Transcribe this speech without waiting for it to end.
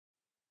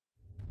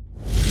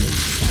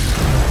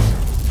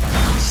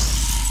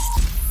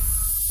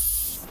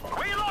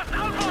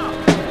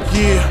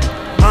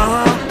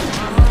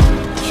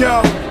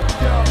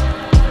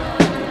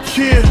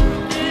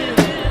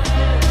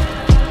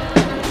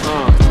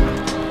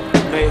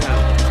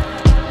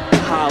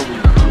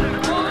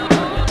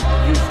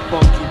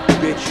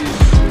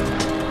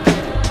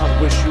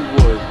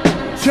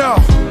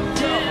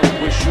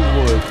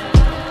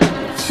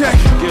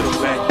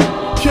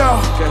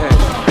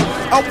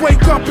I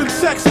wake up in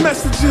text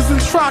messages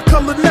and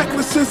tricolor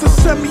necklaces. A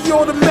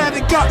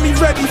semi-automatic got me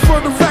ready for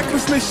the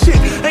recklessness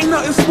shit. Ain't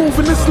nothing smooth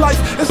in this life,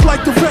 it's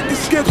like the record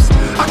skips.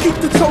 I keep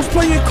the toast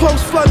playing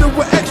close, flooded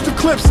with extra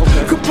clips.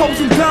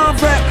 Composing down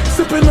rap,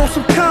 sipping on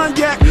some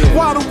cognac.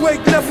 Wide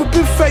awake, never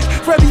been fake,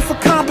 ready for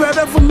combat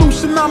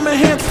evolution. I'm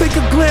enhanced, take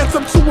a glance,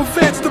 I'm too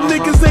advanced. Them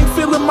niggas ain't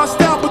feeling my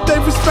style, but they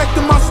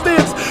respecting my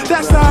stance.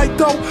 That's how I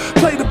do.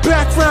 Play the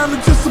background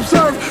and just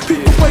observe.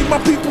 People wait, my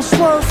people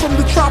swerve from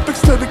the tropics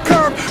to the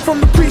curb, from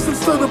the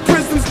precincts to the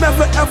prisons.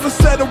 Never ever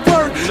said a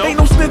word. Ain't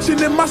no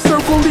snitching in my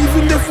circle,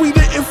 even if we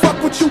didn't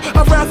fuck with you.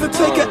 I'd rather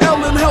take a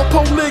L and help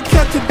Poland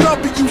catch a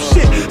W.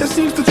 Shit, it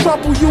seems to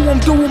trouble you. I'm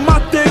doing my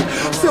thing.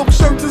 Silk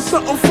shirts and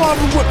something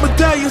foreign with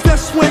medallions that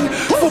swing.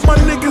 For my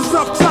niggas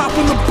up top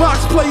in the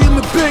box, playing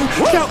the bing.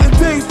 Counting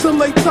days till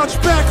they touch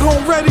back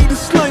home, ready to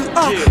sling.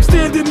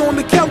 Standing on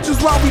the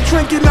couches while we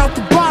drinking out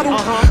the bottle.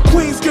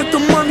 Queens get the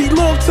money,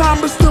 long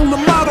time but still the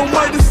motto.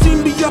 Might have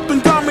seen me up in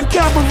Diamond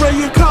Cabaret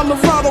in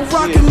Colorado,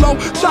 rockin' low,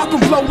 chop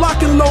and blow,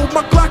 lock and load,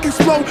 my Glock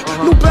explode.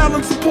 New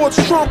Balance supports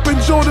Trump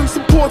and Jordan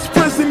supports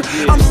prison.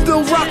 I'm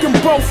still rocking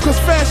both, cause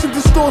fashion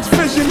distorts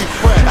vision.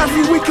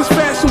 Every week is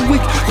fashion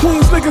week.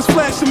 Queens niggas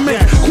flashing me,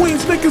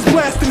 Queens niggas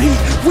blasting heat,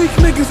 weak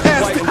niggas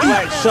ask to eat.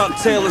 Black Chuck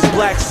Taylor's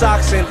black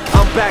socks and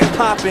I'm back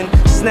popping.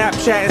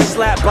 Snapchat and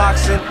slap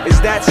boxing, is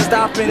that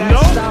stopping?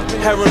 No.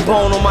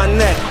 Herringbone on my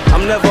neck,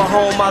 I'm never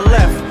home, I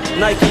left.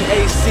 Nike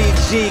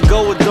ACG,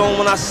 go with dome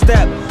when I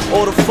step.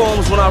 All the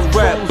foams when I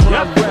rap.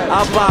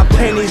 I buy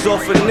pennies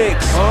off of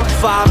Knicks.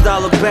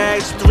 $5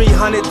 bags,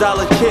 $300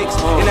 kicks.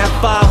 In that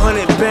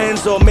 500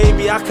 Benz, or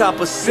maybe I cop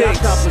a 6.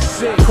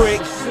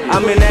 Prick,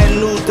 I'm in that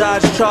new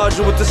Dodge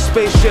Charger with the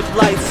spaceship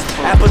lights.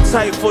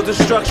 Appetite for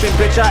destruction,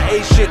 bitch, I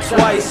ate shit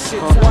twice.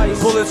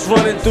 Bullets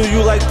running through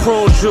you like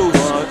prune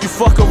juice. You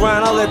fuck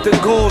around, I let the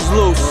goons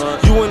loose.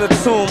 You in the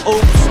tomb,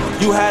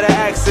 oops. You had an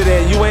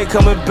accident, you ain't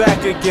coming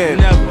back again.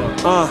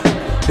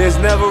 There's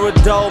never a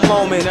dull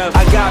moment.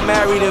 I got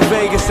married in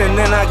Vegas and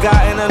then I got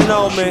an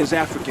annulment. She was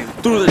African.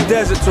 Through the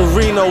desert to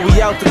Reno,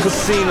 we out the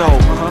casino.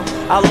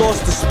 I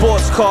lost the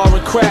sports car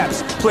and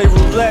craps. Play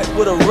roulette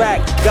with a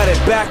rack, got it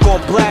back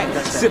on black.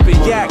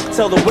 Sippin' yak,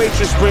 tell the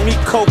waitress bring me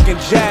Coke and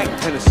Jack.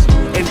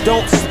 And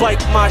don't spike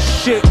my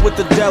shit with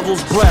the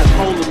devil's breath.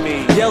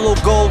 Yellow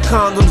gold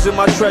condoms in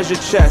my treasure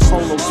chest.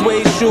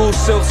 Suede shoes,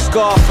 silk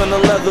scarf and a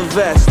leather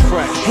vest.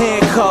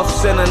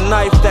 Handcuffs and a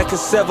knife that can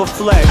sever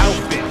flesh.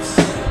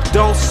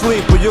 Don't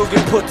sleep or you'll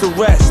get put to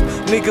rest.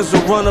 Niggas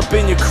will run up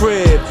in your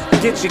crib,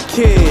 get your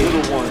kid.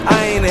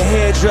 I ain't a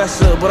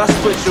hairdresser, but I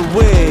split your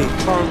wig.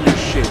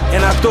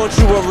 And I thought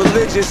you were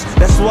religious,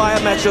 that's why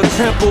I'm at your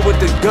temple with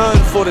the gun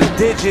for the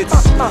digits.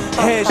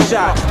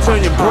 Headshot,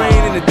 turn your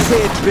brain into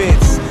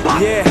tidbits.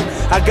 Yeah,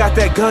 I got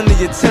that gun to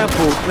your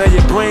temple. Now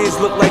your brains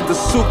look like the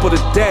soup of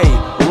the day,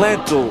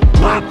 lentil.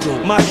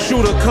 My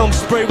shooter comes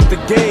spray with the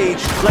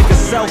gauge, like a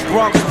South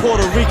Bronx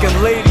Puerto Rican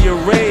lady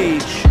of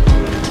rage.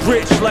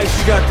 Rich like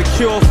she got the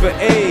cure for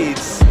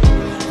AIDS.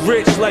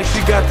 Rich like she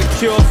got the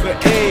cure for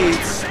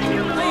AIDS.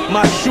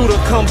 My shooter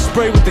comes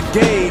spray with the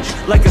gauge,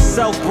 like a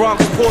South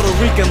Bronx Puerto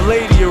Rican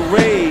lady of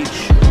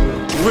rage.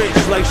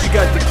 Rich like she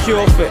got the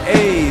cure for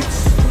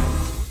AIDS.